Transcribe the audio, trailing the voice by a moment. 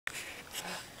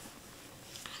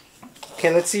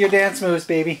Okay, let's see your dance moves,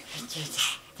 baby.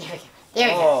 There we go. There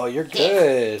we go. Oh, you're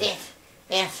good.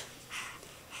 Dance.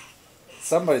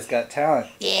 Somebody's got talent.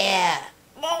 Yeah.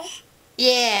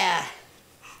 Yeah.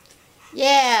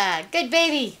 Yeah. Good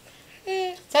baby.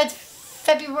 So it's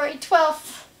February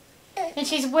 12th. And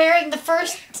she's wearing the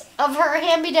first of her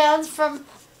hand-me-downs from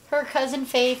her cousin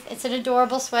Faith. It's an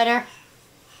adorable sweater.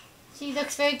 She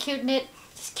looks very cute in it.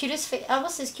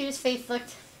 Almost as cute as Faith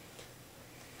looked.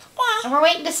 And we're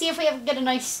waiting to see if we get a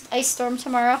nice ice storm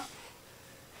tomorrow.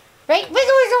 Right? Wiggle,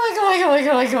 wiggle, wiggle, wiggle,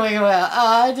 wiggle, wiggle, wiggle.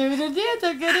 I'm gonna dance,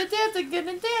 I'm gonna dance, I'm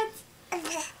gonna dance. I'm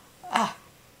gonna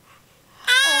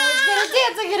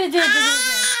dance, I'm gonna dance, I'm gonna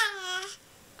dance.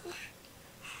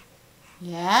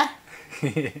 Yeah?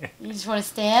 You just want to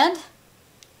stand?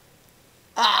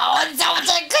 Oh, it's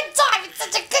such a good time! It's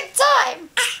such a good time!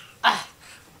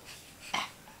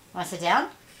 Want to sit down?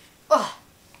 Oh,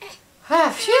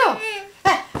 phew!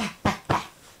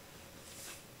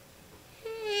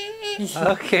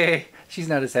 Okay, she's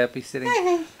not as happy sitting.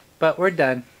 But we're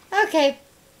done. Okay.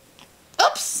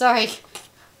 Oops, sorry.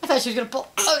 I thought she was going to pull.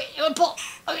 Okay, you want to pull.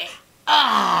 Okay.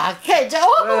 Okay,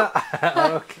 Joe.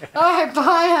 Okay. Alright,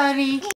 bye, honey.